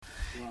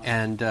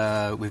And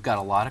we've got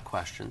a lot of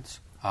questions.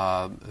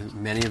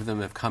 Many of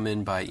them have come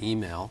in by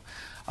email.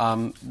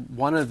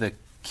 One of the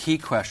key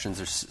questions,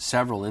 there's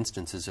several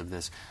instances of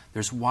this.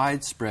 There's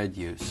widespread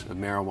use of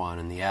marijuana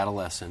in the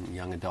adolescent and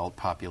young adult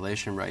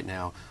population right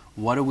now.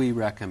 What do we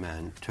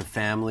recommend to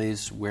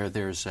families where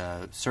there's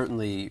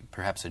certainly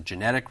perhaps a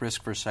genetic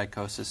risk for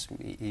psychosis,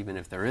 even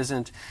if there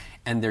isn't,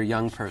 and their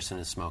young person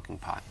is smoking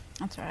pot?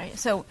 That's right.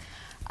 So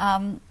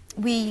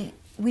we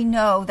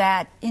know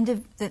that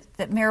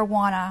that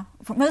marijuana,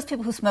 for most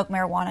people who smoke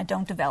marijuana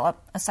don't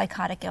develop a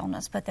psychotic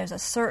illness, but there's a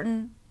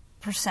certain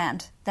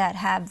percent that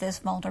have this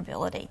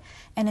vulnerability.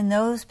 And in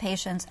those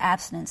patients,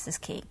 abstinence is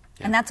key.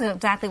 Yeah. And that's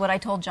exactly what I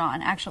told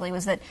John, actually,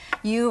 was that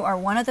you are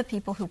one of the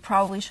people who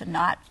probably should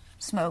not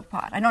smoke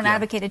pot. I don't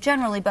advocate it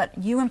generally, but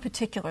you in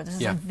particular, this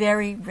is a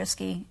very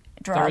risky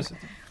drug.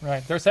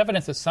 There's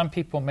evidence that some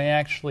people may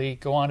actually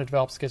go on to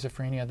develop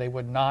schizophrenia they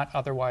would not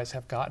otherwise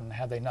have gotten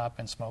had they not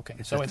been smoking.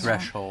 It's a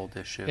threshold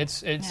issue.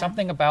 It's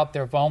something about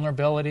their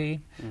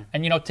vulnerability.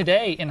 And,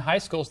 today in high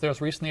schools, there was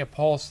recently a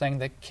poll saying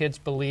that kids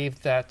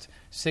believe that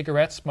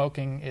cigarette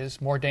smoking is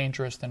more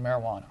dangerous than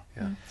marijuana.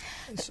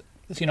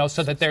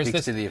 So that there's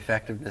Speaks to the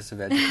effectiveness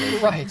of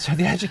education. Right. So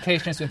the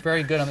education has been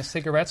very good on the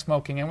cigarette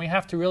smoking, and we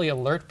have to really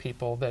alert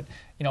people that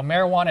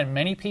marijuana in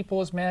many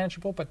people is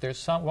manageable, but there's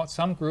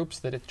some groups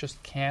that it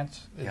just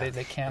can't.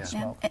 They can't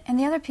smoke. And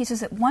the other piece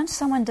is that once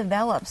someone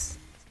develops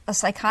a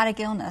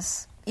psychotic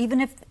illness, even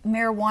if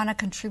marijuana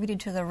contributed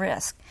to the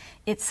risk,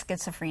 it's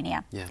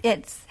schizophrenia. Yeah.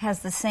 It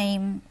has the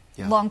same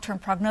long-term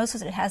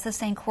prognosis. It has the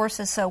same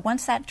courses. So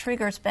once that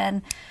trigger's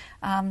been,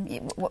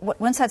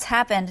 once that's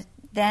happened,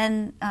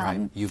 then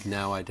you've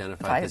now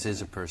identified this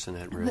is a person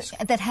at risk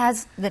that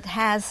has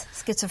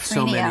schizophrenia.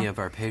 So many of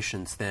our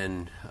patients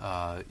then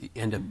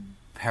end up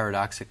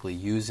paradoxically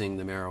using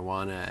the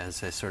marijuana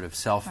as a sort of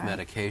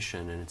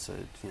self-medication, and it's a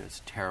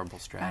terrible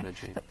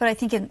strategy. But I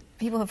think in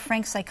people who have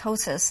frank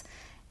psychosis,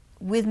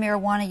 with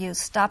marijuana use,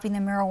 stopping the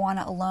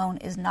marijuana alone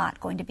is not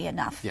going to be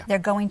enough. They're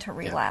going to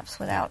relapse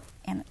without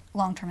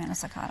long-term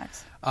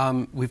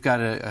antipsychotics. We've got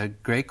a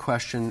great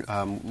question.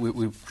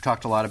 We've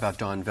talked a lot about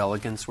Don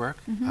Veligan's work,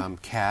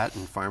 CAT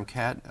and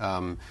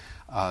PharmCAT.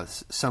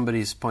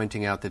 Somebody's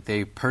pointing out that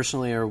they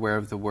personally are aware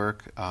of the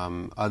work.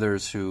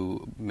 Others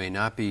who may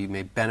not be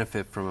may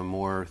benefit from a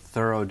more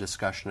thorough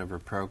discussion of her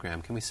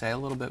program. Can we say a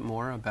little bit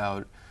more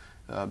about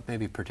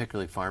maybe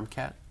particularly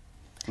PharmCAT?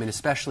 I mean,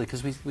 especially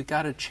because we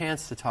got a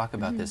chance to talk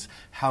about this.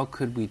 How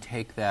could we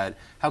take that?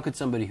 How could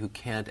somebody who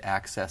can't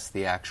access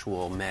the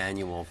actual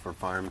manual for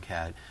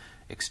PharmCAT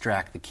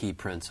extract the key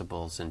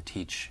principles and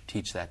teach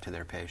that to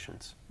their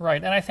patients?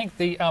 Right, and I think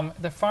the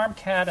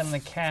PharmCAT and the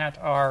CAT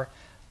are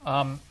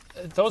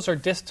those are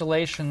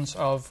distillations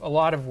of a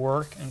lot of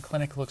work and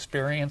clinical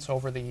experience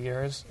over the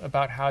years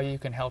about how you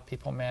can help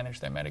people manage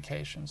their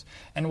medications.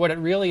 And what it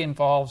really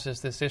involves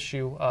is this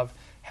issue of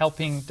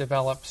helping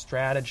develop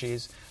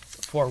strategies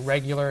for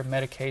regular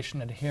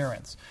medication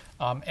adherence.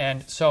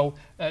 And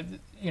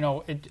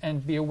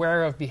be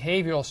aware of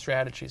behavioral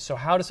strategies. So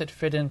how does it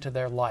fit into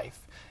their life?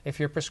 If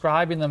you're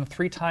prescribing them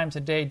 3 times a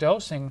day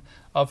dosing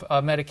of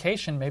a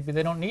medication, maybe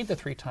they don't need the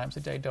 3 times a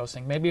day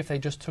dosing. Maybe if they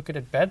just took it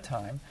at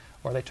bedtime,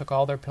 or they took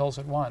all their pills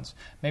at once.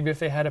 Maybe if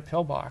they had a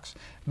pill box.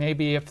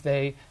 Maybe if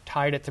they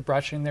tied it to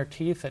brushing their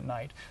teeth at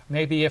night.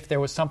 Maybe if there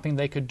was something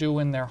they could do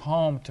in their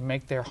home to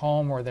make their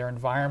home or their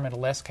environment a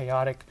less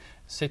chaotic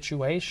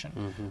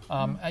situation.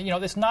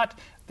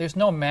 There's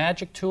no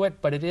magic to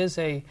it, but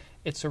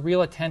it's a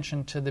real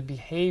attention to the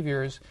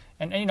behaviors.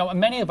 And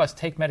many of us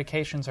take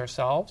medications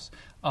ourselves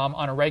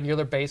on a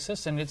regular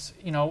basis, and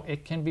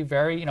it can be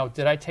very,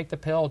 did I take the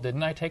pill?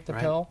 Didn't I take the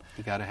pill?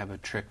 You got to have a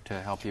trick to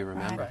help you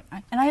remember.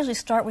 Right. And I usually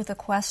start with a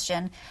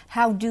question: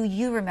 how do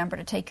you remember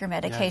to take your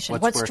medication? Yeah,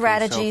 what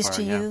strategies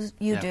so far?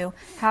 you do?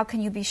 How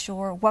can you be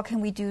sure? What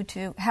can we do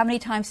to? How many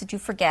times did you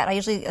forget? I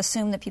usually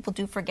assume that people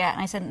do forget,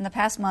 and I said in the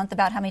past month,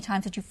 about how many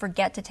times did you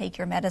forget to take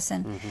your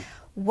medicine?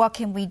 What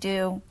can we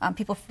do?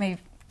 People may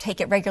take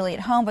it regularly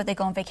at home, but they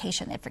go on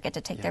vacation, they forget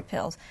to take their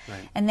pills. Right.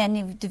 And then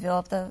you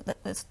develop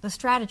the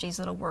strategies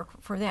that will work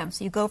for them.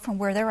 So you go from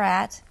where they're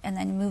at and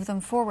then move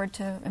them forward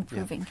to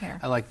improving care.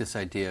 I like this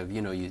idea of,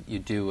 you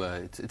do,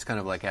 it's kind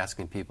of like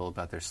asking people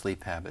about their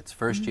sleep habits.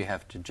 First you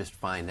have to just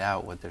find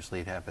out what their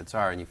sleep habits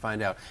are, and you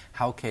find out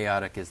how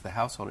chaotic is the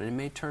household. And it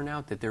may turn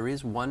out that there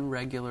is one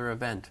regular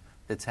event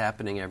that's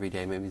happening every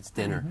day. Maybe it's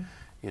dinner.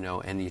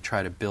 And you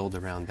try to build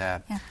around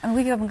that. Yeah, and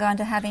we've even gone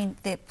to having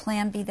the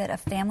plan be that a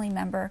family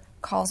member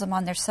calls them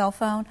on their cell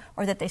phone,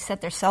 or that they set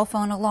their cell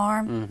phone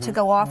alarm to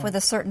go off with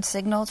a certain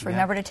signal to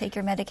remember to take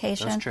your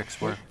medication. Those tricks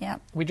work. Yeah.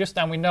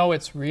 We know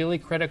it's really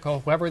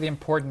critical, whoever the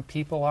important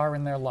people are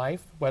in their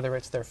life, whether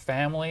it's their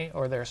family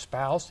or their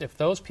spouse, if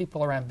those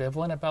people are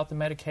ambivalent about the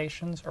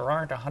medications or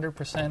aren't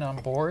 100% on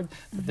board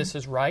that this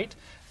is right,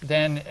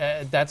 then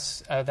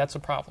that's a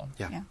problem.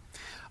 Yeah.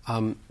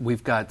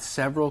 We've got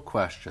several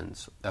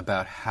questions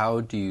about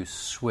how do you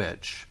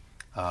switch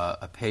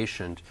a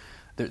patient.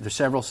 There's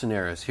several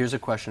scenarios. Here's a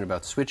question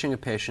about switching a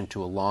patient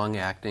to a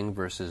long-acting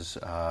versus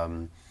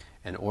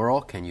and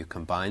oral. Can you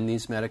combine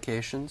these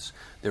medications?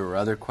 There were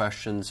other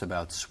questions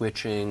about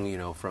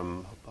switching,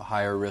 from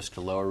higher risk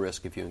to lower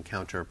risk if you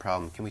encounter a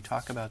problem. Can we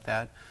talk about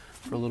that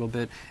for a little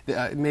bit?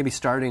 Maybe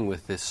starting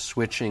with this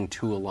switching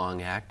to a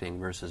long-acting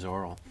versus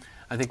oral.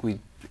 I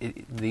think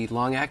the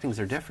long-actings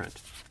are different.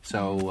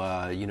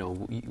 So,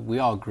 we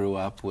all grew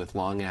up with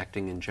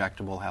long-acting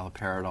injectable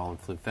haloperidol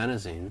and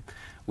fluphenazine,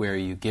 where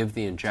you give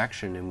the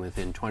injection and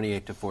within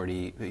 28 to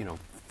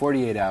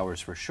 48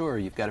 hours for sure,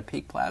 you've got a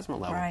peak plasma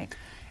level. Right.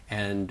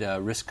 And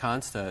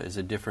Risconsta is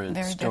a different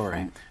Very story.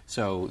 different.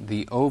 So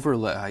the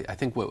overlay, I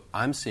think what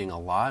I'm seeing a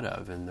lot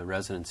of in the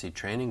residency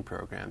training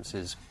programs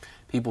is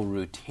people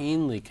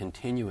routinely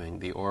continuing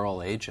the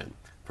oral agent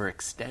for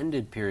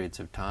extended periods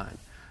of time.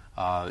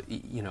 A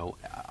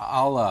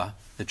la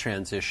the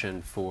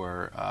transition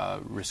for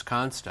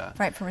Risconsta.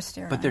 Right, for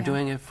Ristere. But they're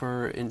doing it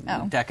for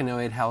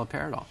decanoate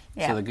haloperidol.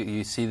 Yeah. So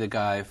you see the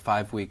guy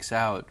 5 weeks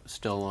out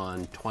still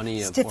on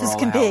 20 Stiff of as oral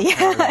can be.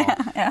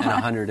 haloperidol and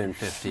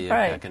 150 of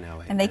Right.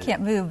 decanoate. And they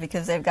can't move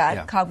because they've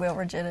got cogwheel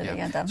rigidity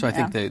in them. So I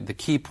think the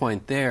key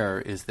point there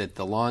is that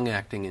the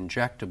long-acting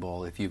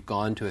injectable, if you've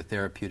gone to a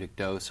therapeutic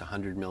dose,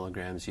 100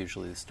 milligrams,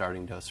 usually the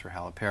starting dose for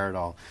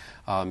haloperidol,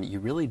 you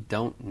really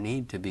don't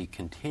need to be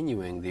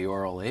continuing the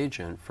oral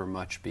agent for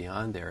much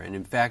beyond there. And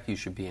in fact, you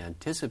should be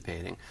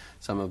anticipating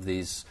some of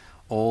these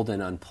old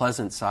and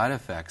unpleasant side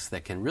effects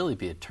that can really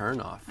be a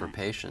turnoff for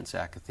patients: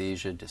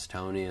 akathisia,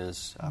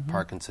 dystonias,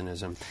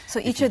 Parkinsonism. So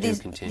each of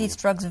these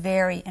drugs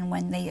vary in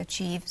when they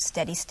achieve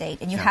steady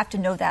state, and you have to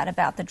know that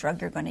about the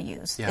drug you're going to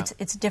use. Yeah.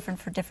 It's different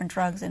for different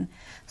drugs, and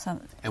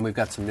we've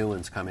got some new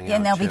ones coming out.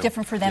 And they'll too. be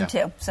different for them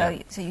too. So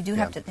you do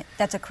have to.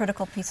 That's a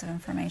critical piece of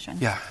information.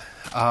 Yeah.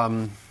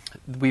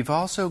 We've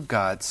also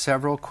got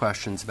several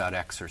questions about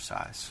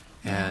exercise.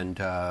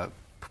 And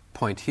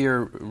point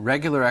here,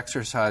 regular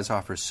exercise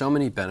offers so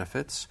many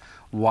benefits.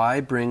 Why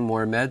bring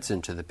more meds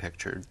into the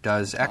picture?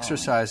 Does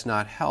exercise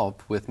not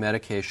help with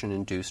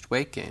medication-induced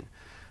weight gain?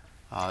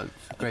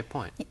 Great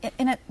point.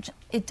 And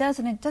it does,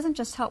 and it doesn't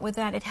just help with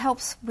that. It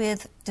helps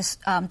with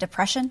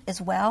depression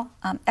as well.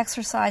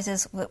 Exercise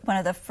is one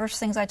of the first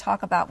things I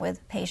talk about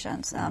with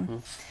patients.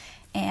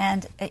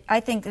 And I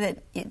think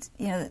that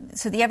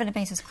so the evidence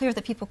base is clear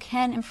that people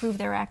can improve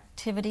their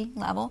activity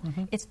level.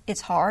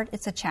 It's hard,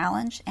 it's a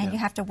challenge, and you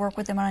have to work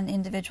with them on an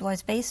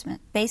individualized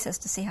basis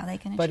to see how they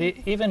can achieve.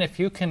 But even if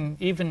you can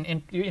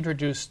you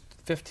introduce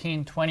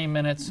 15, 20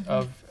 minutes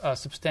of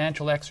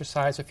substantial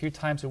exercise a few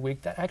times a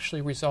week, that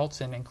actually results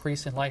in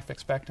increase in life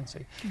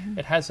expectancy.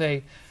 It has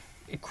a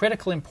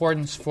critical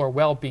importance for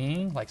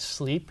well-being, like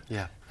sleep,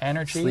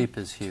 energy. Sleep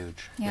is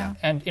huge.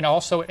 And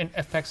also it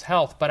affects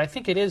health. But I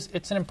think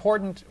it's an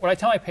important, what I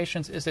tell my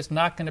patients is it's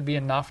not going to be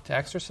enough to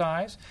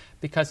exercise,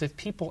 because if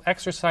people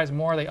exercise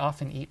more, they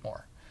often eat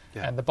more.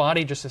 And the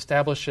body just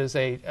establishes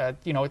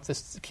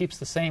keeps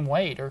the same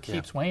weight or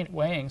keeps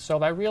weighing. So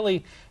I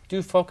really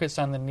do focus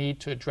on the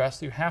need to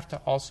address, you have to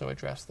also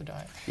address the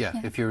diet.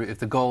 If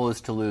the goal is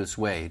to lose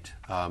weight,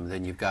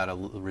 then you've got to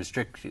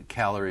restrict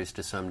calories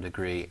to some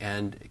degree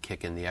and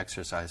kick in the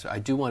exercise. I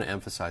do want to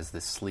emphasize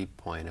this sleep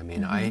point. I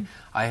mean, I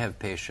have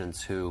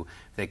patients who,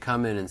 they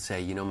come in and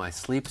say, my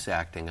sleep's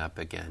acting up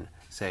again.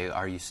 Say,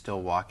 are you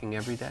still walking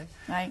every day?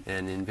 Right.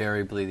 And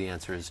invariably the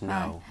answer is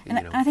no.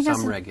 And I think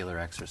some regular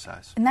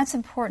exercise. And that's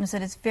important, is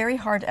that it's very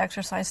hard to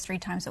exercise 3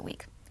 times a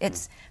week.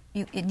 It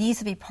needs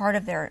to be part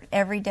of their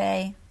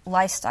everyday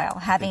lifestyle,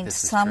 having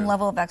some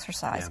level of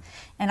exercise.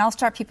 And I'll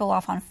start people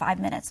off on 5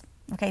 minutes.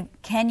 Okay,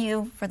 can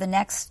you, for the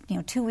next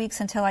 2 weeks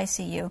until I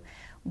see you,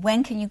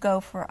 when can you go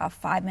for a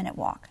 5-minute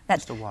walk?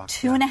 That's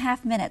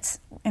 2.5 minutes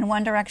in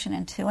one direction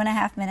and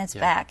 2.5 minutes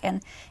back,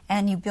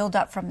 and you build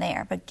up from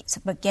there.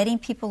 But getting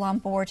people on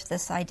board to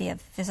this idea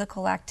of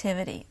physical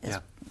activity is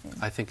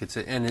I think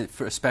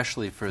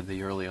especially for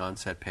the early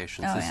onset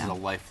patients, this is a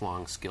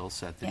lifelong skill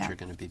set that you're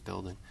going to be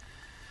building.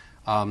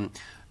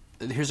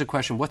 Here's a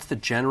question. What's the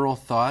general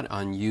thought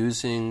on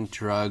using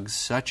drugs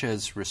such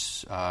as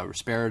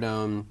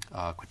risperidone,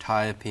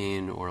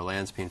 quetiapine, or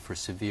olanzapine for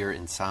severe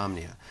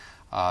insomnia?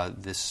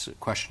 This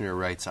questioner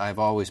writes, I've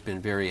always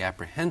been very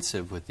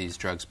apprehensive with these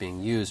drugs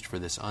being used for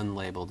this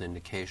unlabeled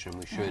indication.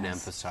 We should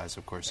emphasize,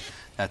 of course,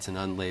 that's an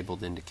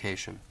unlabeled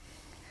indication.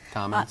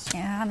 Comments?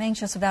 I'm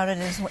anxious about it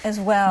as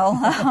well.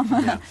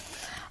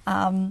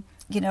 I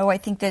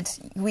think that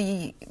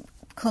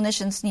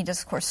clinicians need to,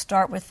 of course,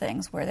 start with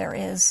things where there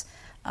is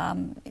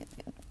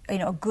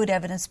a good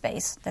evidence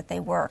base that they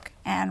work,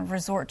 and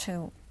resort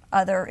to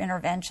other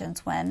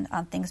interventions when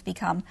things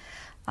become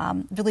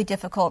really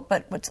difficult.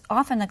 But what's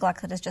often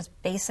neglected is just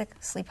basic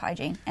sleep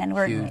hygiene, and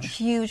we're a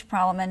huge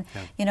problem. And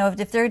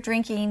if they're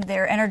drinking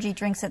their energy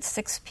drinks at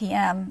 6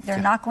 p.m.,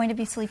 they're not going to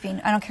be sleeping.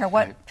 I don't care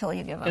what pill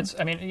you give them.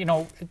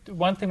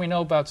 One thing we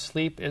know about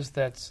sleep is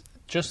that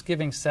just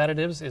giving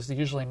sedatives is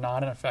usually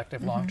not an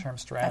effective long-term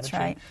strategy. That's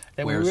right.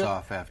 It wears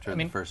off after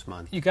the first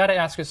month. You got to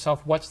ask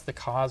yourself, what's the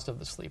cause of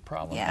the sleep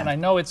problem? Yeah. And I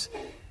know it's,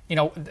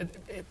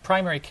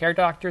 primary care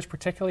doctors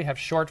particularly have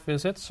short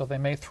visits, so they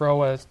may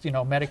throw a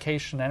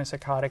medication,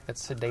 antipsychotic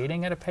that's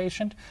sedating at a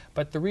patient.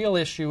 But the real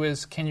issue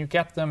is, can you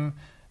get them,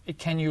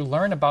 can you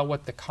learn about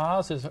what the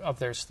cause is of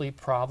their sleep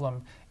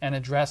problem and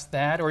address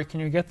that, or can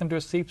you get them to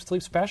a sleep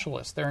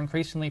specialist? There are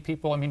increasingly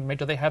people,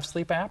 do they have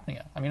sleep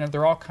apnea?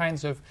 There are all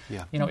kinds of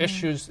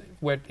issues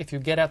where if you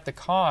get at the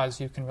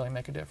cause, you can really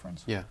make a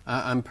difference. Yeah,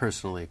 I'm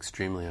personally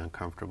extremely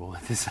uncomfortable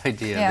with this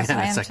idea yes, of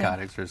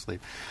antipsychotics for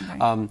sleep.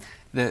 Right.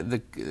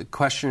 The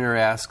questioner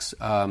asks,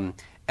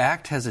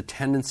 ACT has a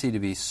tendency to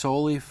be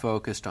solely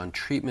focused on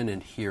treatment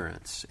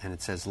adherence, and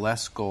it says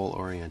less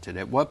goal-oriented.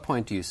 At what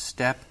point do you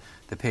step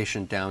the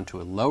patient down to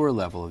a lower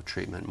level of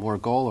treatment, more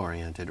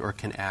goal-oriented, or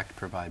can ACT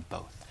provide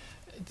both?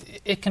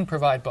 It can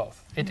provide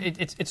both.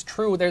 It's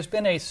true. There's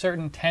been a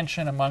certain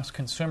tension amongst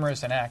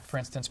consumers in ACT, for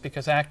instance,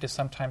 because ACT is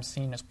sometimes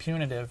seen as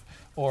punitive,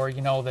 or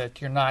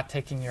that you're not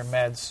taking your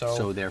meds,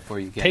 so therefore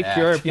you get take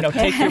ACT.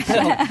 take your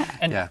pill.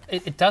 And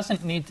it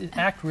doesn't need to,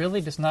 ACT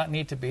really does not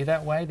need to be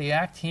that way. The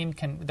ACT team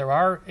there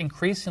are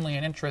increasingly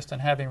an interest in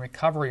having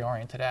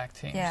recovery-oriented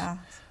ACT teams. Yeah.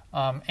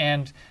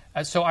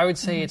 So I would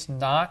say it's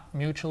not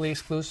mutually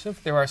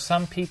exclusive. There are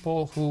some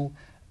people who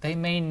they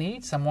may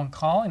need someone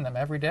calling them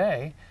every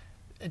day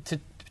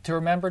to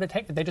remember to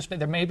take it.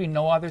 There may be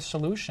no other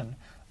solution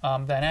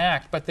than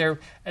ACT, but there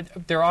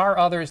are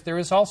others. There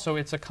is also,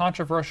 it's a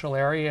controversial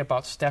area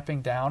about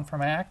stepping down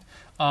from ACT.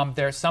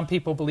 There are some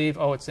people believe,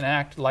 it's an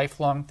ACT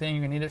lifelong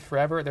thing, you need it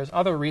forever. There's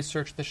other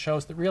research that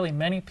shows that really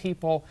many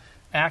people,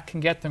 ACT can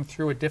get them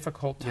through a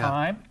difficult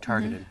time.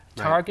 Targeted.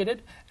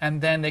 Targeted,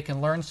 and then they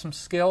can learn some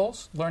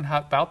skills, learn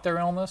about their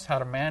illness, how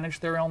to manage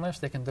their illness.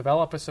 They can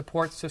develop a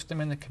support system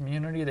in the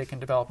community. They can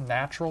develop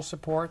natural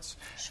supports,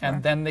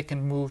 and then they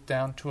can move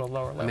down to a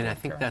lower level. I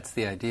think that's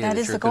the idea, that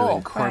you're the going goal, to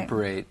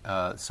incorporate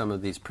some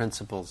of these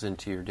principles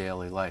into your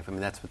daily life.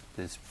 That's what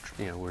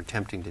we're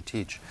attempting to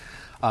teach.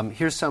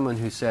 Here's someone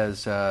who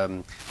says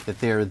that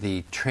they're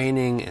the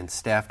training and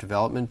staff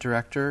development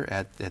director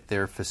at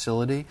their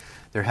facility.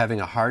 They're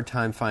having a hard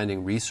time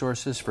finding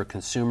resources for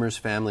consumers,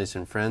 families,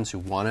 and friends who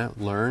want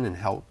to learn and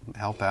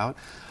help out.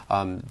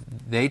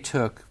 They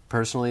took,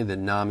 personally, the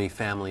NAMI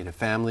Family to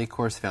Family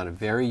course, found it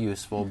very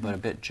useful, but a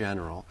bit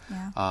general.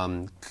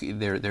 Yeah.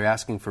 They're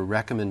asking for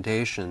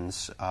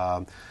recommendations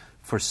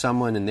for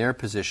someone in their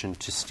position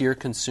to steer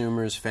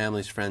consumers,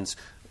 families, friends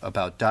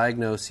about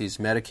diagnoses,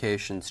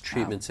 medications,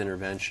 treatments,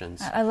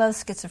 interventions. I love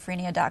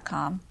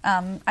schizophrenia.com.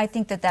 I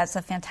think that's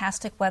a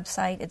fantastic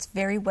website. It's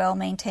very well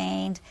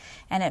maintained,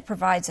 and it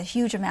provides a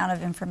huge amount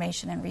of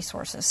information and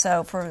resources.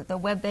 So for the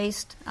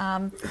web-based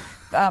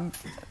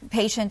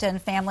patient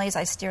and families,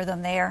 I steer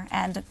them there.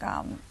 And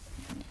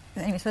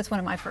anyway, so that's one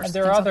of my first. And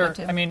there are other.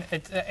 To.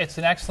 It's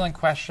an excellent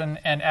question,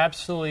 and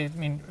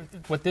absolutely.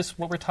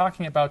 What we're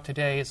talking about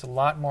today is a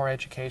lot more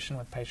education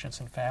with patients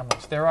and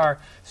families. There are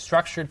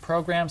structured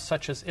programs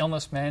such as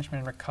illness management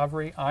and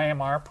recovery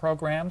 (IMR)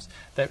 programs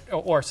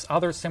or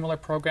other similar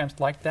programs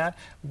like that,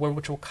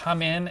 which will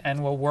come in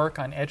and will work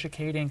on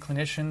educating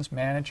clinicians,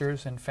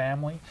 managers, and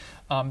family.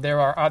 There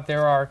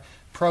are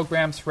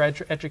programs for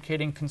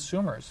educating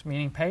consumers,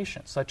 meaning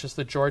patients, such as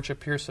the Georgia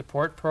Peer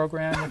Support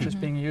Program, which is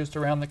being used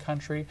around the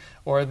country,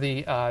 or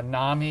the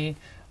NAMI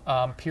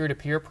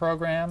peer-to-peer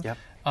program. Yep.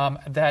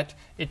 That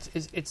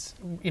it's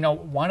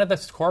one of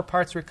the core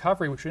parts of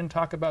recovery, which we didn't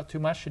talk about too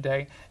much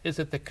today, is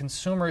that the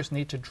consumers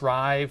need to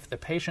drive, the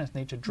patients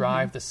need to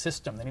drive the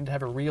system. They need to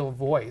have a real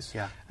voice.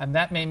 Yeah. And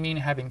that may mean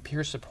having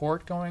peer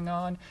support going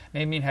on,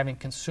 may mean having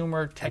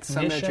consumer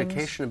technicians. And some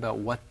education about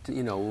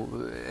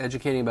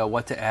educating about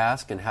what to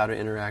ask and how to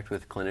interact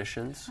with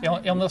clinicians.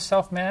 Illness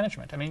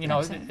self-management.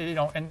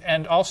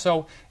 And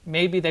also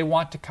maybe they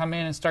want to come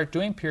in and start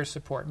doing peer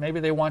support. Maybe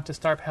they want to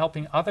start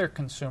helping other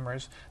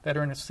consumers that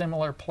are in a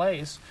similar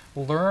place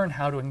learn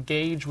how to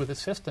engage with the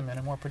system in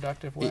a more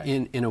productive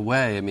way. In a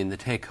way, the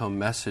take-home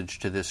message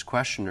to this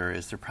questioner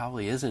is there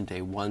probably isn't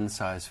a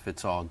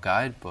one-size-fits-all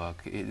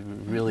guidebook.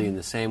 Really, in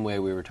the same way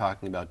we were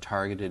talking about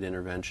targeted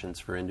interventions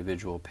for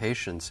individual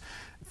patients,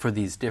 for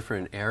these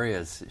different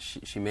areas,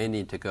 she may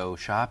need to go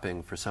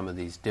shopping for some of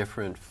these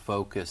different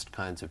focused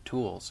kinds of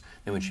tools.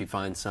 And when she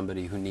finds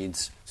somebody who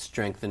needs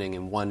strengthening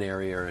in one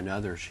area or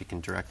another, she can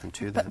direct them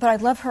to that. But I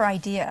love her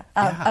idea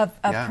of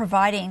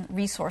providing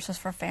resources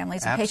for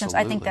families and patients.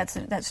 I think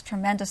that's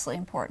tremendously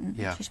important.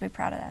 Yeah. She should be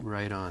proud of that.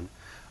 Right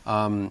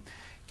on.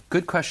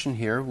 Good question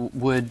here.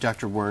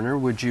 Dr. Werner,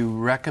 would you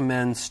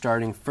recommend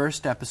starting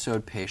first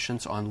episode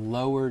patients on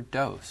lower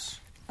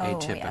dose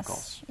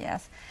atypicals?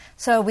 Yes.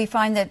 So we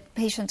find that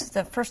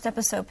the first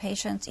episode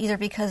patients, either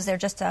because they're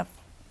just a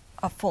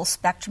full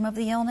spectrum of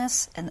the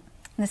illness, and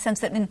in the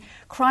sense that in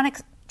chronic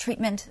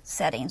treatment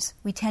settings,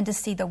 we tend to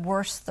see the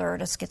worst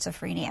third of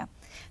schizophrenia.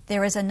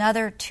 There is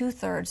another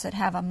 2/3 that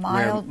have a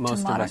mild to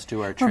moderate. Most of us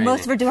do our training. Where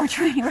most of us do our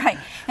training, right.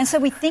 And so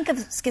we think of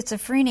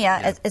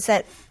schizophrenia as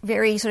that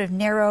very sort of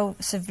narrow,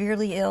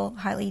 severely ill,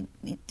 highly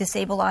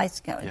disabled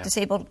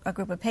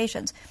group of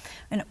patients.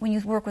 And when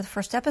you work with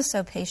first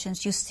episode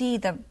patients, you see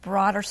the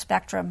broader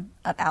spectrum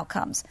of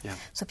outcomes. Yeah.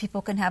 So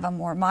people can have a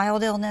more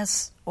mild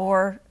illness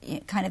or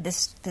kind of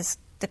this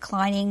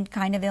declining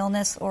kind of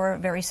illness or a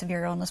very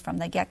severe illness from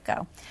the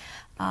get-go.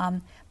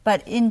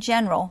 But in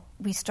general,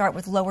 we start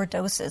with lower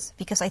doses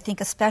because I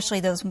think especially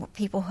those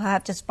people who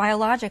have just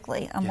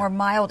biologically a more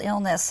mild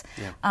illness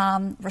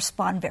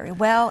respond very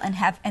well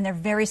and they're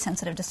very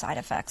sensitive to side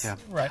effects. Yeah.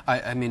 Right.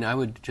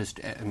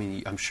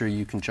 I'm sure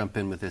you can jump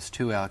in with this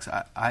too, Alex.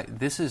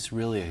 This is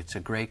really, it's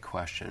a great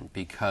question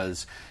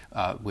because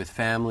with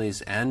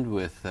families and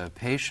with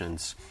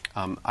patients,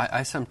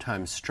 I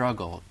sometimes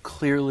struggle,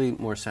 clearly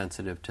more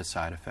sensitive to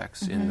side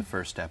effects in the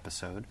first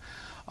episode.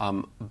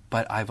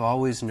 But I've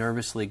always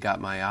nervously got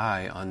my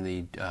eye on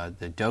the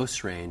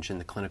dose range in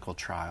the clinical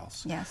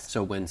trials. Yes.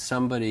 So when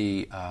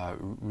somebody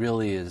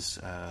really is,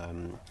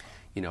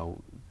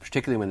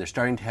 particularly when they're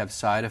starting to have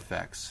side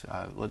effects,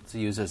 let's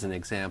use as an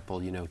example,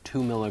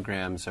 2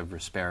 milligrams of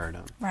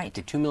risperidone. Right.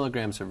 The 2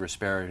 milligrams of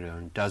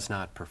risperidone does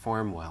not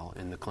perform well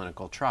in the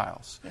clinical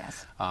trials.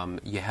 Yes.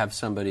 You have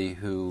somebody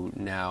who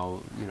now,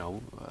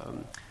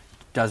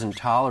 doesn't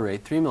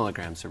tolerate 3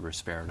 milligrams of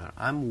risperidone.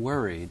 I'm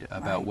worried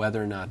about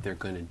whether or not they're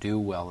going to do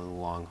well in the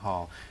long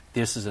haul.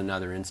 This is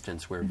another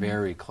instance where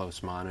very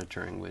close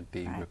monitoring would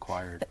be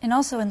required. And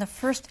also in the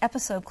first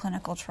episode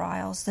clinical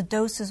trials, the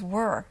doses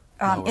were,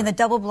 in the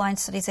double-blind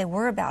studies, they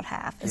were about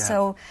half. And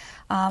so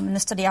in the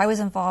study I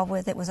was involved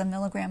with, it was 1.5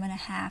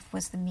 milligrams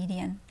was the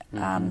median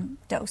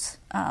dose,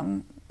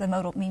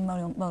 the mean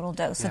modal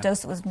dose, the dose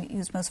that was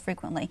used most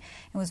frequently.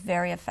 It was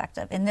very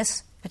effective in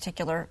this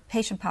particular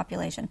patient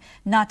population.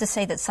 Not to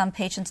say that some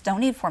patients don't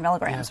need 4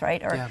 milligrams,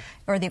 right,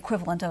 or the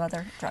equivalent of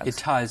other drugs. It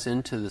ties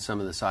into some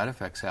of the side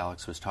effects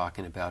Alex was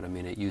talking about. I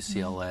mean, at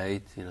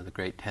UCLA, the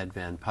great Ted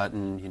Van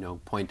Putten,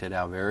 pointed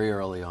out very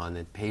early on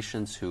that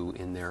patients who,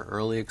 in their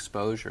early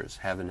exposures,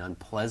 have an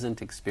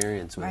unpleasant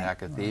experience with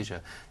akathisia,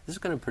 this is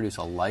going to produce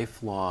a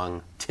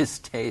lifelong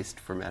distaste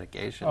for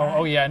medication.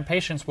 Oh, yeah, and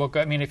patients will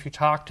go, if you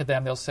talk to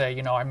them, they'll say,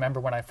 I remember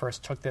when I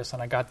first took this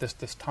and I got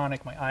this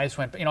tonic, my eyes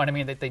went, you know what I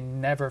mean, that they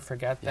never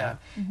forget that.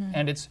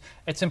 And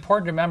it's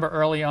important to remember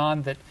early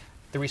on that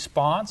the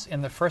response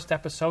in the first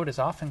episode is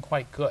often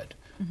quite good.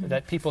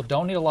 That people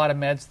don't need a lot of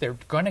meds, they're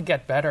going to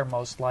get better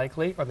most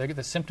likely, or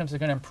the symptoms are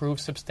going to improve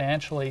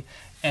substantially,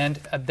 and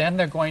then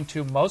they're going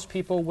to, most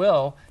people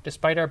will,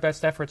 despite our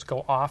best efforts,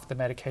 go off the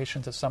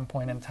medications at some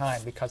point in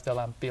time because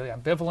they'll be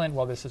ambivalent,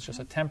 well, this is just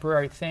a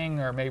temporary thing,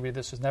 or maybe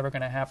this is never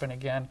going to happen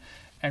again.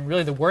 And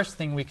really the worst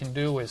thing we can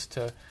do is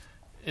to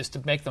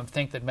make them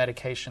think that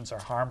medications are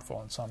harmful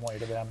in some way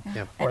to them,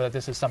 or that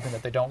this is something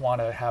that they don't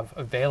want to have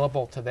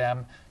available to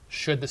them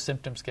should the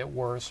symptoms get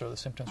worse or the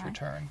symptoms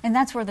return. And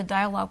that's where the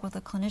dialogue with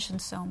the clinician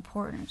is so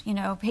important.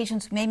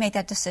 Patients may make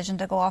that decision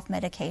to go off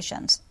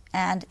medications,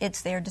 and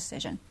it's their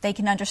decision. They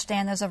can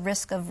understand there's a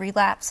risk of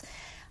relapse.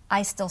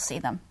 I still see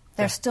them.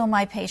 They're still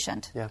my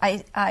patient.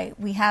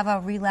 We have a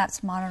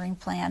relapse monitoring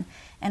plan,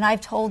 and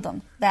I've told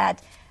them that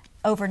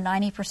over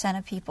 90%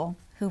 of people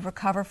who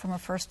recover from a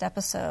first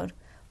episode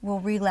will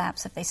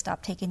relapse if they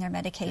stop taking their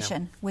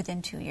medication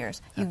within 2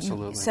 years.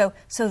 Absolutely.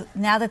 So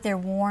now that they're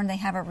warned, they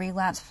have a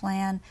relapse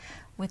plan.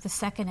 With the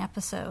second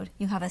episode,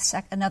 you have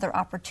another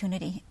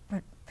opportunity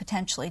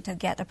potentially to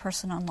get a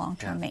person on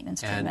long-term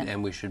maintenance treatment.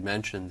 And we should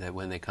mention that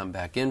when they come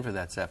back in for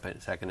that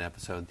second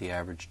episode, the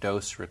average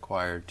dose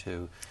required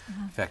to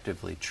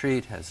effectively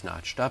treat has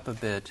notched up a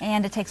bit.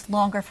 And it takes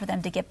longer for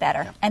them to get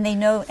better. And they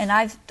know, and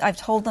I've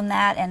told them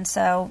that, and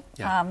so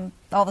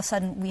all of a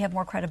sudden we have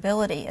more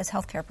credibility as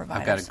healthcare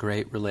providers. I've got a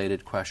great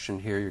related question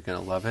here. You're going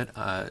to love it.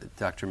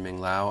 Dr. Ming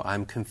Lau,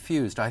 I'm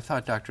confused. I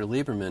thought Dr.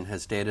 Lieberman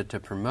has data to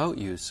promote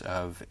use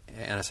of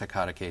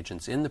antipsychotic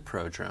agents in the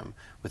prodrome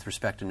with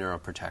respect to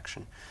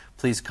neuroprotection.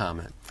 Please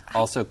comment.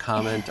 Also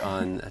comment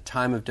on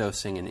time of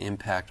dosing and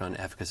impact on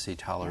efficacy,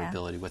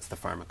 tolerability. What's the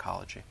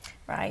pharmacology?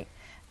 Right.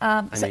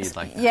 I know you'd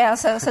like that. Yeah,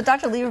 so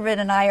Dr. Lieberman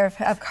and I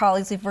have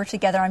colleagues. We've worked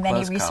together on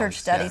many research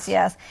studies,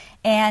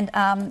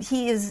 And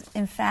he is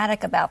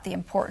emphatic about the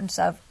importance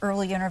of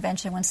early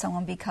intervention when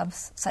someone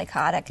becomes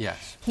psychotic.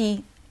 Yes.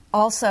 He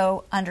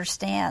also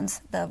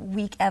understands the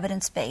weak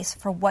evidence base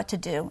for what to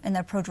do in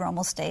the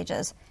prodromal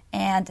stages.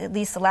 And at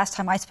least the last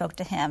time I spoke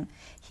to him,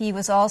 he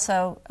was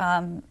also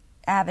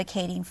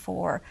advocating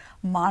for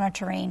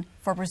monitoring,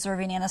 for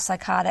reserving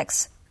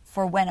antipsychotics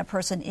for when a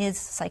person is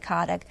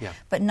psychotic,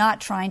 but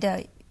not trying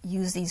to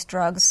use these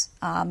drugs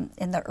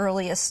in the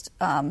earliest,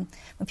 when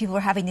people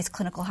are having these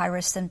clinical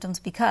high-risk symptoms,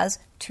 because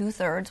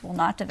 2/3 will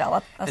not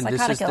develop a psychotic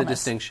illness. And this is the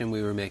distinction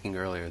we were making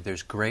earlier.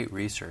 There's great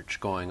research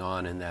going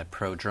on in that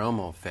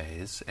prodromal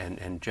phase,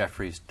 and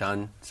Jeffrey's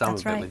done some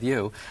of it with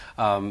you,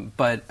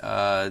 but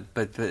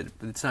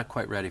it's not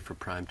quite ready for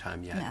prime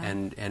time yet.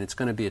 And it's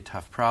going to be a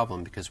tough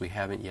problem because we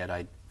haven't yet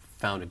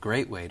found a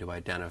great way to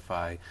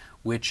identify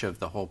which of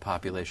the whole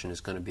population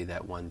is going to be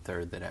that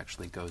 1/3 that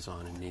actually goes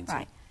on and needs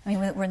it. I mean,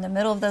 we're in the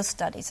middle of those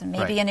studies, and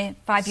maybe in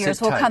 5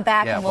 years we'll come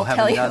back and we'll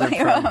tell you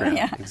later on.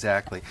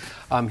 Exactly.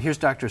 Here's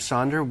Dr.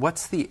 Sonder.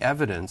 What's the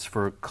evidence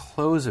for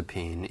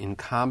clozapine in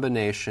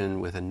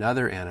combination with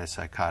another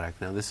antipsychotic?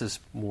 Now, this is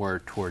more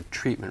toward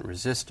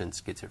treatment-resistant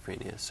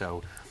schizophrenia,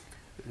 so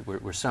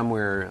we're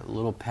somewhere a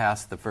little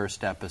past the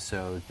first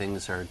episode.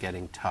 Things are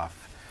getting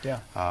tough.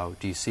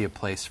 Do you see a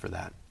place for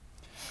that?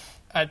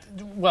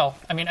 Well,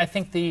 I mean, I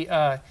think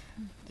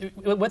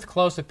with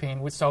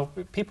clozapine, so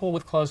people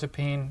with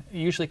clozapine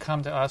usually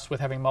come to us with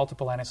having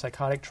multiple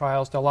antipsychotic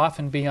trials. They'll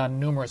often be on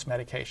numerous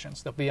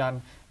medications. They'll be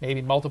on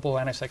maybe multiple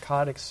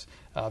antipsychotics,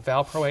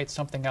 valproate,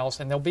 something else,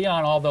 and they'll be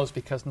on all those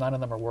because none of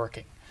them are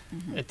working.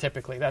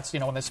 Typically, that's,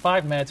 when there's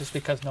 5 meds, it's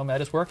because no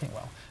med is working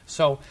well.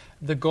 So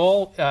the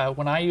goal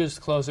when I use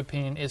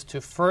clozapine is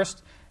to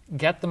first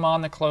get them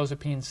on the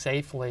clozapine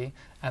safely,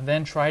 and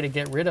then try to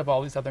get rid of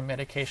all these other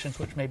medications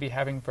which may be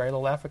having very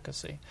little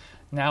efficacy.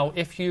 Now,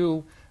 if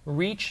you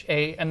reach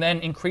and then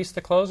increase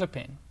the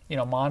clozapine,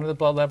 monitor the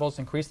blood levels,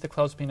 increase the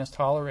clozapine as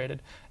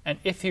tolerated, and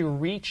if you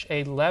reach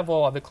a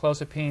level of the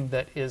clozapine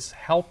that is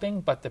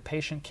helping but the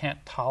patient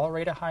can't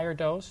tolerate a higher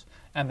dose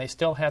and they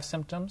still have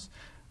symptoms,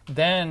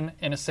 then,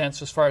 in a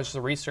sense, as far as the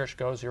research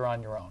goes, you're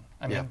on your own.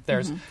 I mean,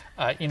 there's,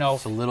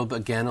 It's a little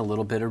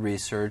bit of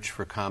research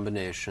for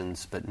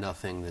combinations, but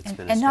nothing that's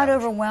been established. And not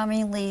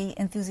overwhelmingly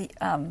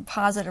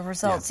positive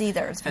results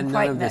either. It's been and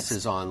quite none of mixed. this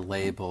is on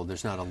label.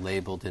 There's not a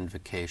labeled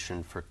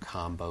invocation for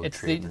combo it's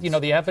treatments.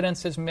 The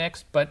evidence is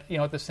mixed, but,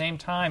 at the same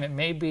time, it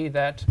may be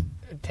that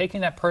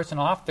taking that person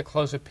off the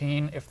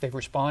clozapine, if they've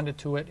responded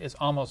to it, is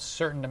almost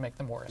certain to make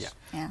them worse.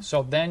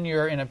 So then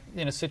you're in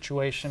a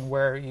situation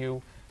where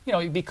you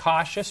be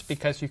cautious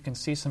because you can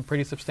see some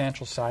pretty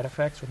substantial side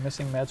effects with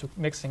mixing meds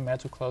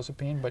with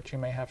clozapine, but you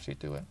may have to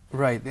do it.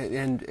 Right,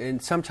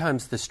 and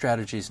sometimes the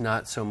strategy is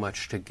not so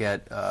much to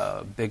get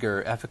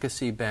bigger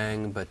efficacy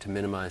bang, but to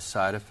minimize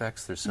side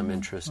effects. There's some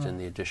interest in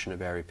the addition of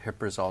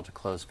aripiprazole to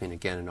clozapine,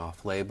 again an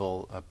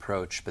off-label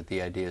approach, but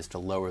the idea is to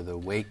lower the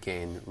weight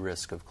gain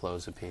risk of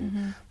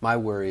clozapine. My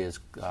worry is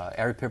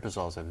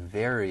aripiprazole is a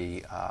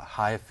very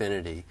high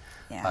affinity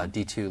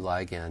D2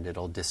 ligand.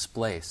 It'll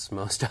displace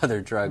most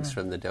other drugs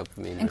from the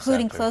dopamine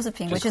including receptor.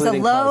 clozapine, which is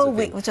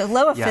a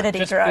low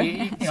affinity drug.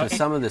 So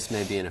some of this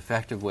may be an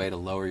effective way to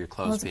lower your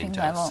clozapine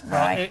dose.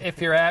 If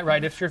you're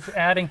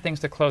adding things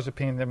to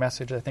clozapine, the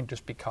message, I think,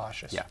 just be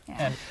cautious.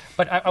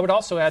 But I would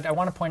also add, I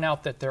want to point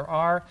out that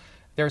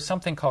there's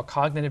something called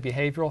cognitive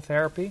behavioral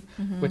therapy,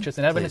 which is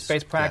an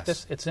evidence-based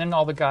practice. It's in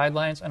all the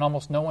guidelines, and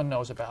almost no one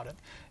knows about it.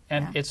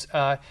 And it's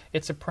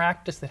a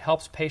practice that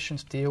helps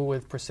patients deal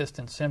with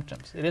persistent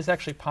symptoms. It is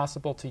actually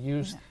possible to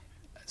use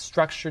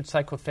structured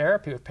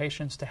psychotherapy with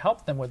patients to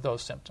help them with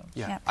those symptoms.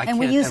 And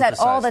we use that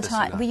all the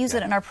time. We use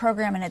it in our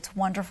program, and it's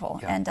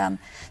wonderful. And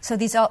so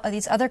these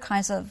other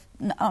kinds of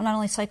not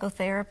only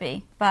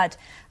psychotherapy but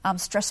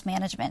stress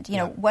management.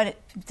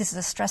 This is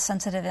a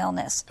stress-sensitive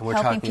illness. And we're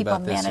helping talking people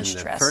about this manage in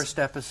stress. the first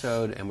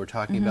episode, and we're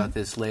talking about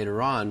this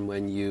later on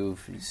when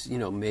you've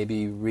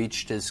maybe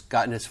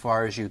gotten as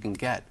far as you can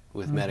get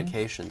with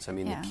medications. I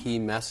mean, the key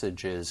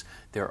message is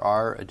there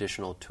are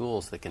additional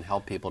tools that can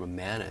help people to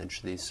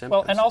manage these symptoms.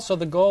 Well, and also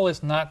the goal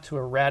is not to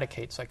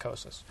eradicate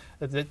psychosis.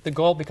 The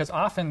goal, because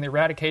often the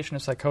eradication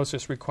of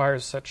psychosis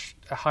requires such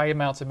high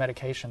amounts of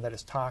medication that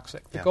is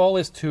toxic. The goal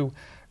is to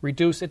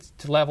reduce it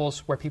to levels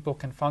where people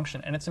can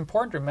function. And it's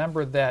important to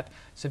remember that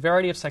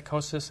severity of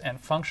psychosis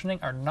and functioning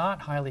are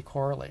not highly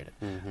correlated,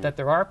 that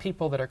there are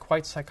people that are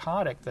quite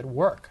psychotic that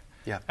work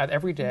at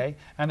every day,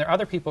 and there are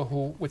other people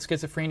who, with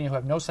schizophrenia, who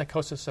have no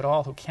psychosis at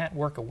all, who can't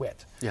work a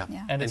whit.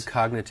 And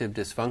cognitive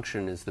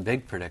dysfunction is the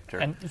big predictor.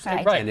 And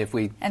if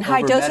we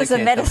high doses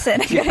of medicine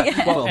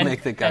will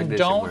make the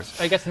cognition worse.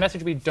 I guess the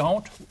message would be,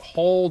 don't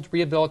hold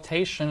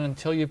rehabilitation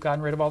until you've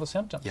gotten rid of all the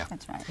symptoms.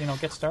 That's right.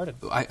 Get started.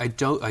 I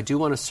do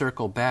want to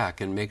circle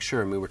back and make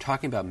sure. I mean, we're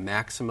talking about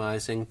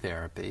maximizing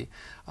therapy,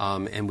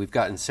 and we've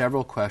gotten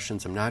several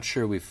questions. I'm not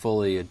sure we've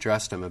fully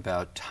addressed them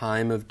about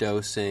time of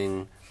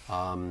dosing,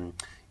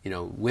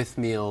 with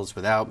meals,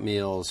 without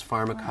meals,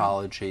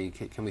 pharmacology.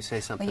 Can we say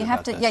something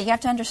about this? You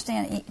have to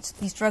understand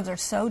these drugs are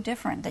so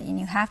different that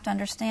you have to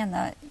understand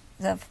the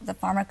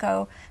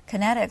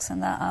pharmacokinetics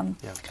and the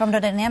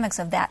pharmacodynamics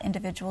of that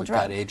individual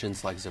drug. We've got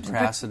agents like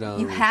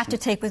ziprasidone. You have to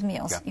take with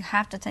meals. You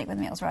have to take with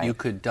meals, right? You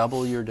could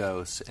double your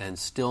dose and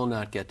still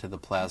not get to the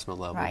plasma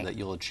level that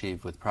you'll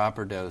achieve with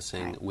proper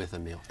dosing with a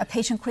meal. A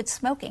patient quits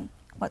smoking.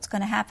 What's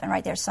going to happen,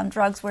 right? There's some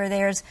drugs where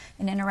there's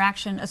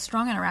a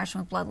strong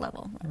interaction with blood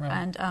level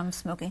and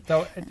smoking.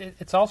 So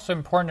it's also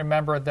important to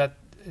remember that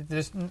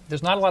there's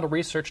not a lot of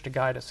research to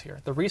guide us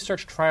here. The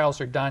research trials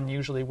are done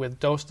usually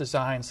with dose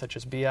designs such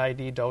as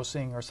BID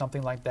dosing or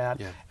something like that.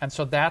 And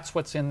so that's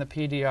what's in the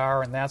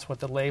PDR and that's what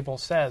the label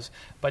says.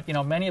 But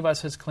many of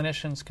us as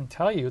clinicians can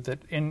tell you that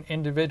in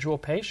individual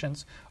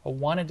patients, a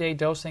 1-a-day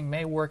dosing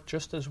may work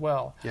just as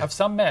well. Of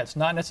some meds,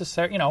 not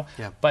necessarily,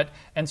 but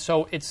and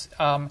so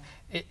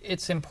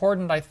it's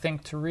important, I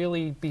think, to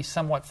really be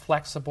somewhat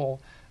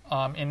flexible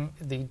in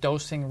the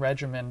dosing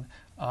regimen.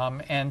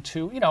 And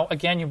to,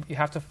 again, you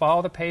have to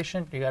follow the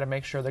patient. You got to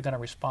make sure they're going to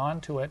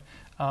respond to it,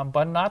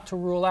 but not to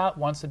rule out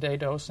once-a-day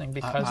dosing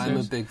because I'm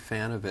a big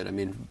fan of it. I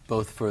mean,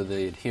 both for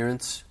the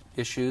adherence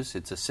issues,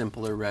 it's a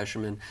simpler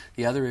regimen.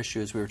 The other issue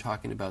is we were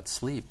talking about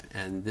sleep,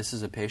 and this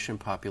is a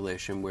patient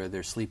population where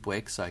their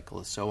sleep-wake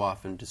cycle is so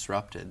often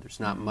disrupted. There's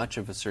not much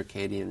of a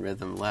circadian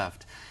rhythm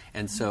left.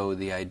 And so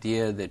the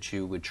idea that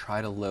you would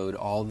try to load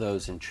all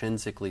those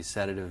intrinsically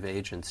sedative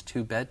agents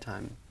to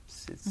bedtime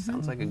It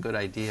sounds like a good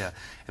idea.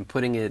 And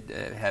putting it,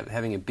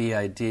 having a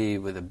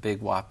BID with a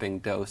big whopping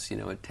dose,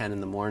 at 10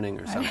 in the morning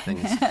or something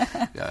is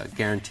a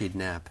guaranteed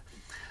nap.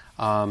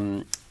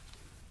 They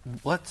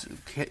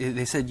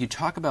said you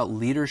talk about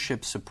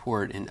leadership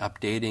support in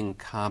updating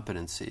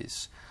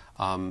competencies,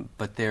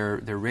 but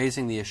they're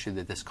raising the issue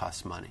that this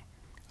costs money.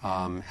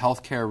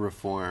 Healthcare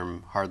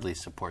reform hardly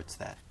supports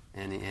that.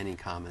 Any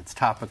comments?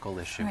 Topical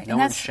issue. Right. No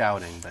one's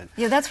shouting, but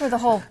that's where the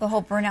whole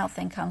burnout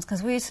thing comes,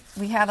 because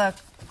we have a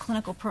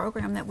clinical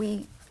program that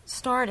we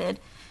started,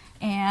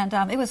 and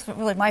it was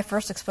really my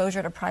first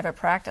exposure to private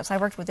practice. I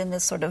worked within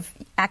this sort of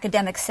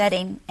academic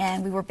setting,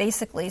 and we were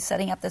basically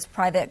setting up this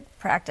private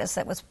practice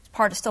that was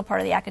still part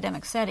of the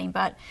academic setting,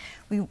 but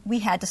we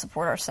had to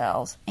support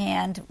ourselves,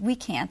 and we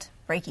can't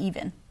break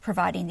even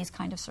providing these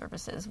kind of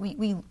services.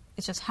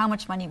 It's just how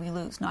much money we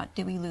lose, not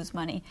do we lose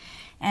money.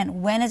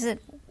 And when is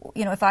it,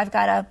 if I've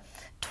got a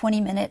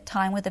 20-minute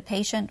time with a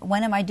patient,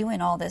 when am I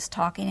doing all this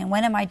talking, and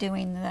when am I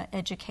doing the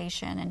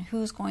education, and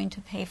who's going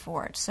to pay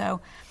for it? So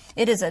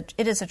it is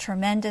a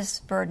tremendous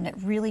burden. It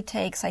really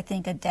takes, I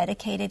think, a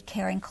dedicated,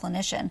 caring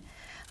clinician,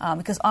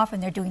 because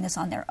often they're doing this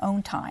on their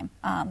own time.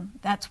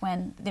 That's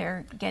when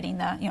they're getting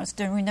it's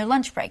during their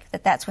lunch break,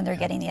 that's when they're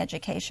getting the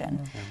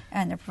education,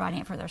 and they're providing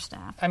it for their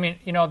staff. I mean,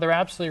 they're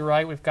absolutely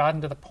right. We've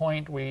gotten to the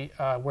point where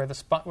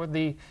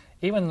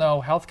even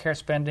though healthcare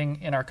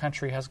spending in our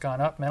country has gone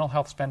up, mental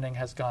health spending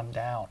has gone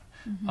down.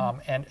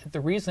 And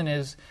the reason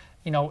is,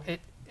 I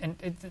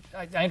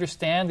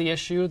understand the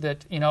issue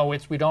that,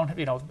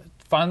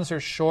 funds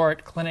are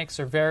short, clinics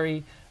are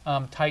very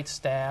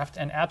tight-staffed,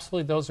 and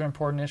absolutely those are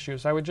important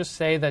issues. I would just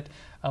say that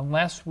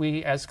unless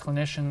we as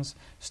clinicians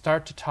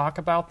start to talk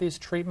about these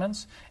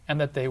treatments and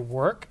that they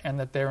work and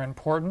that they're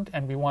important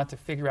and we want to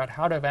figure out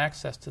how to have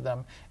access to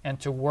them and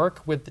to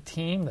work with the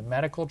team, the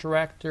medical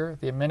director,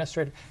 the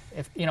administrator,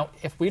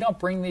 if we don't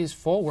bring these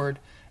forward,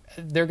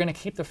 they're going to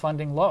keep the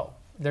funding low.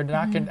 They're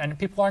not going, and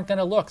people aren't going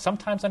to look.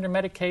 Sometimes under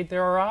Medicaid,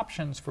 there are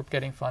options for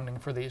getting funding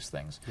for these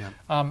things.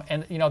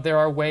 And there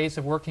are ways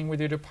of working with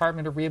your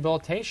Department of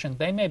Rehabilitation.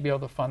 They may be able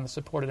to fund the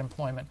supported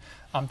employment.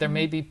 There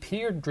may be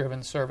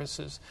peer-driven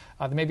services.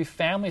 There may be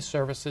family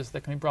services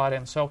that can be brought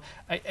in. So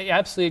I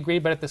absolutely agree,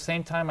 but at the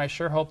same time, I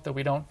sure hope that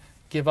we don't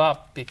give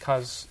up,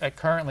 because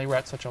currently we're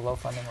at such a low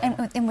funding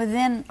level. And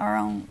within our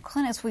own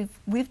clinics,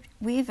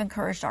 we've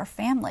encouraged our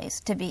families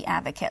to be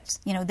advocates.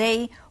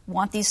 They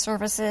want these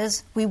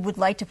services. We would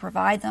like to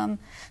provide them.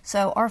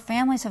 So our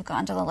families have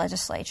gone to the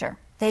legislature.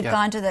 They've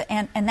gone to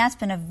and that's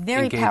been a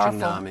very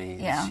powerful. Engaging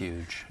NAMI is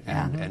huge,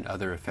 and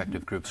other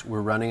effective groups.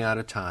 We're running out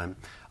of time.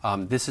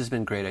 This has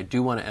been great. I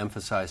do want to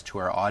emphasize to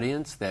our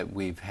audience that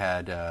we've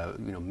had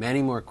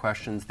many more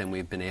questions than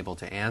we've been able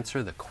to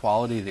answer. The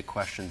quality of the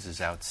questions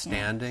is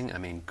outstanding. I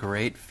mean,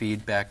 great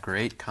feedback,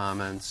 great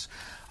comments.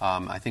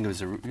 I think it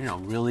was a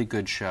really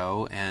good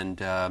show,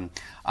 and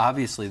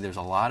obviously there's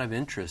a lot of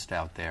interest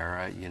out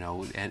there.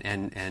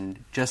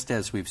 And just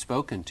as we've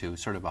spoken to,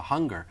 sort of a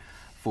hunger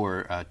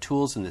for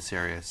tools in this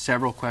area.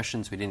 Several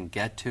questions we didn't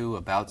get to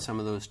about some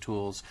of those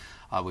tools.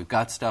 We've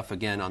got stuff,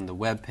 again, on the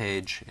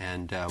webpage,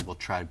 and we'll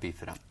try to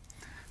beef it up.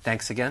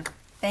 Thanks again.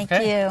 Thank you.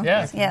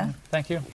 Yeah. Thank you.